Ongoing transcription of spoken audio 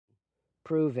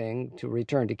proving, to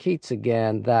return to Keats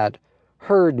again, that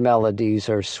heard melodies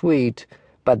are sweet,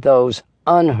 but those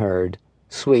unheard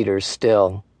sweeter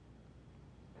still.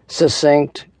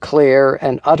 Succinct, clear,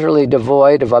 and utterly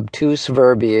devoid of obtuse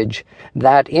verbiage,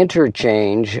 that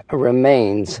interchange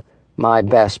remains my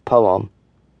best poem.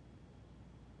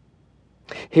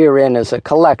 Herein is a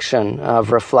collection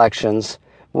of reflections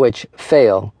which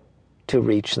fail to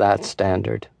reach that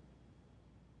standard.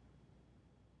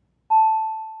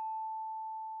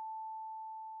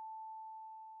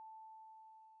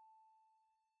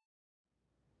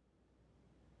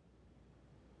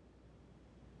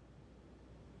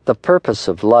 The purpose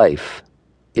of life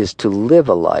is to live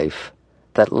a life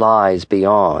that lies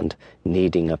beyond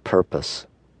needing a purpose.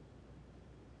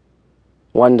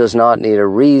 One does not need a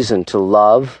reason to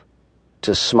love,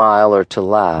 to smile, or to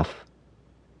laugh.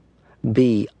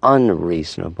 Be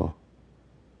unreasonable.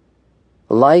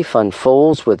 Life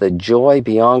unfolds with a joy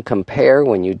beyond compare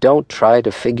when you don't try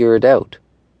to figure it out.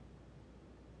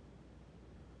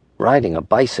 Riding a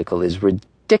bicycle is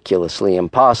ridiculously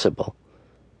impossible,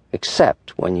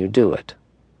 except when you do it.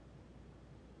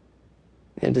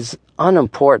 It is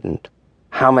unimportant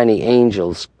how many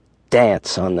angels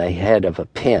dance on the head of a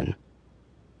pin.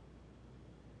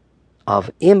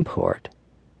 Of import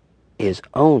is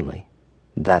only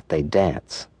that they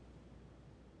dance.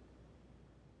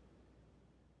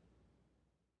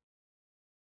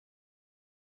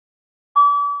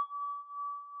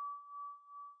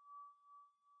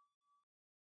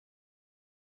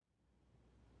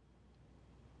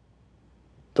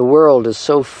 The world is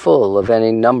so full of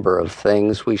any number of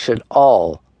things we should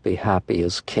all be happy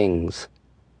as kings.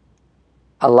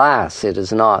 Alas, it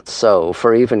is not so,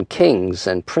 for even kings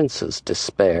and princes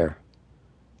despair.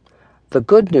 The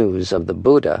good news of the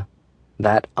Buddha,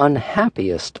 that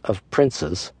unhappiest of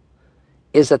princes,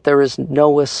 is that there is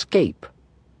no escape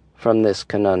from this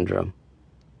conundrum.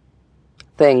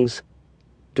 Things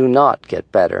do not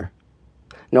get better,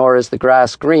 nor is the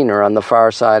grass greener on the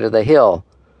far side of the hill.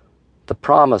 The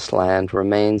promised land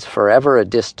remains forever a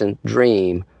distant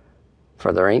dream,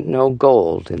 for there ain't no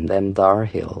gold in them thar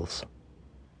hills.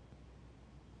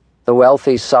 The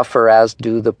wealthy suffer as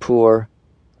do the poor.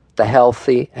 The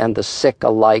healthy and the sick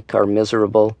alike are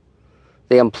miserable.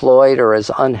 The employed are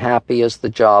as unhappy as the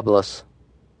jobless.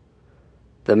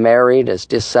 The married as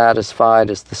dissatisfied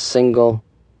as the single.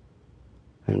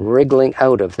 And wriggling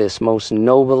out of this most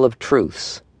noble of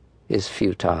truths is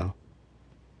futile.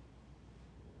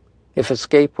 If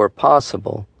escape were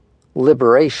possible,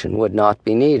 liberation would not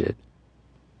be needed.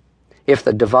 If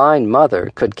the Divine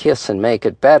Mother could kiss and make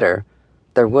it better,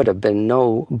 there would have been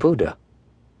no Buddha.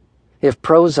 If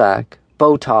Prozac,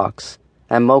 Botox,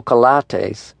 and mocha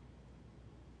lattes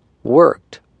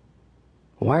worked,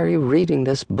 why are you reading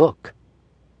this book?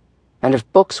 And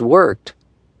if books worked,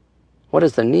 what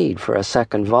is the need for a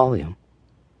second volume?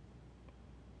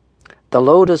 The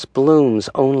lotus blooms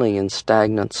only in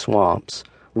stagnant swamps,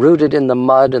 rooted in the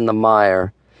mud and the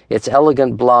mire, its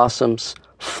elegant blossoms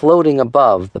floating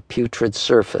above the putrid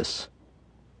surface.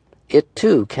 It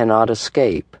too cannot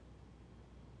escape,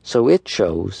 so it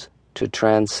chose to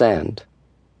transcend.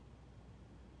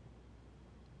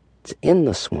 It's in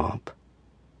the swamp,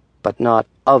 but not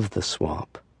of the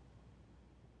swamp.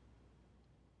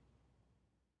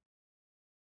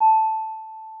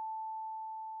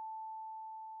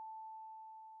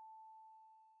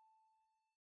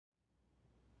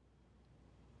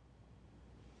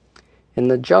 In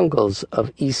the jungles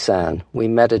of Isan, we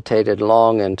meditated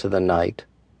long into the night.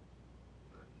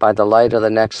 By the light of the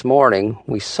next morning,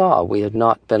 we saw we had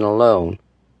not been alone.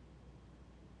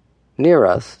 Near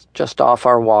us, just off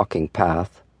our walking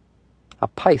path, a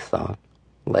python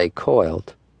lay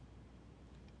coiled.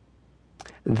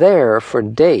 There for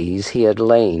days he had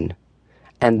lain,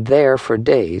 and there for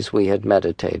days we had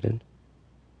meditated.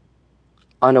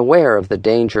 Unaware of the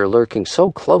danger lurking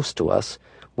so close to us,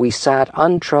 we sat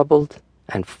untroubled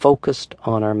and focused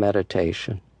on our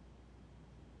meditation.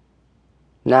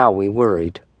 Now we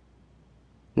worried.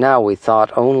 Now we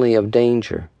thought only of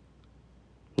danger.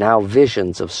 Now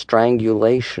visions of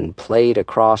strangulation played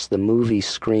across the movie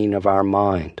screen of our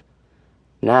mind.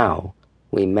 Now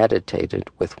we meditated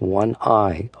with one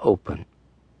eye open.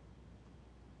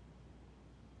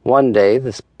 One day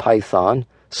this python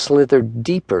slithered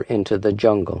deeper into the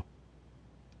jungle.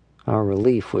 Our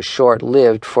relief was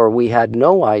short-lived, for we had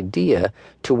no idea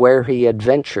to where he had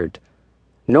ventured,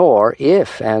 nor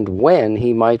if and when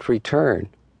he might return.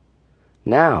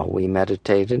 Now we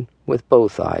meditated with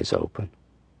both eyes open.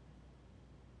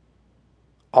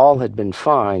 All had been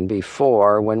fine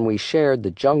before, when we shared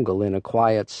the jungle in a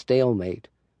quiet stalemate.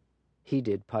 He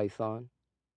did python,